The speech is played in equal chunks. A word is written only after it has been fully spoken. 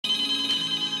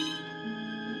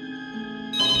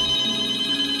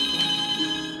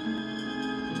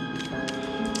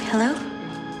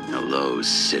nose,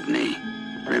 Sydney.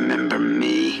 Remember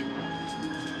me?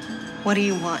 What do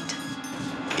you want?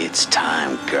 It's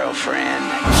time, girlfriend.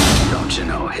 Don't you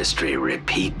know history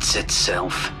repeats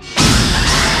itself?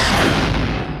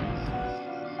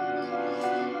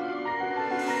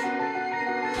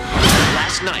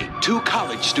 Last night, 2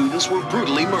 college students were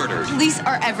brutally murdered. Police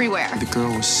are everywhere. The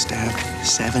girl was stabbed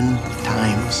 7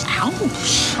 times.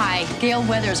 Ouch. Hi, Gail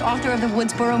Weathers, author of the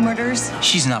Woodsboro murders.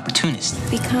 She's an opportunist.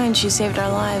 Be kind, she saved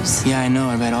our lives. Yeah, I know.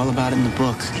 I read all about it in the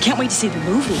book. I can't wait to see the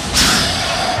movie.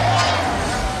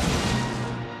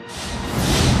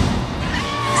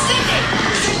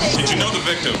 Did you know the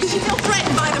victim? You feel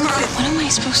threatened by the murder. What am I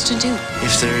supposed to do?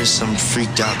 If there is some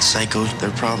freaked out psycho,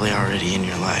 they're probably already in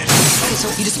your life. Okay, so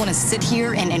you just want to sit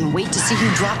here and wait to see who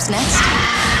drops next?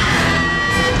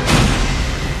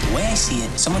 The way I see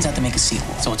it, someone's out to make a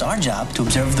sequel. So it's our job to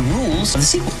observe the rules of the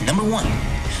sequel. Number 1,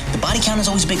 the body count is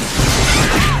always bigger.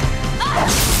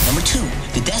 Number 2,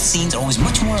 the death scenes are always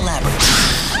much more elaborate.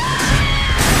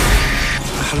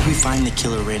 How do we find the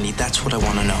killer, Randy? That's what I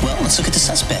want to know. Well, let's look at the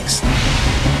suspects.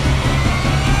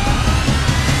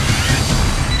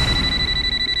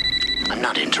 I'm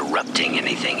not interrupting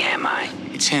anything, am I?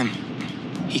 It's him.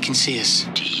 He can see us.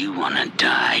 Do you want to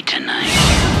die tonight?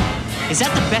 Is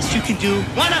that the best you can do?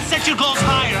 Why not set your goals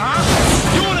higher, huh?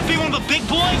 You want to be one of the big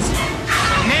boys?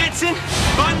 Manson?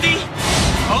 Bundy?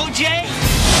 OJ?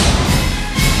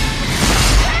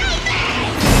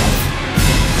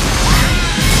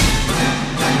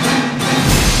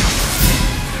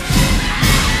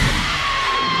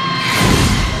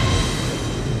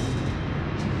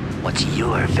 What's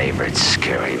your favorite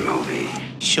scary movie?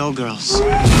 Showgirls.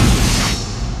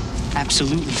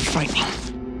 Absolutely frightening.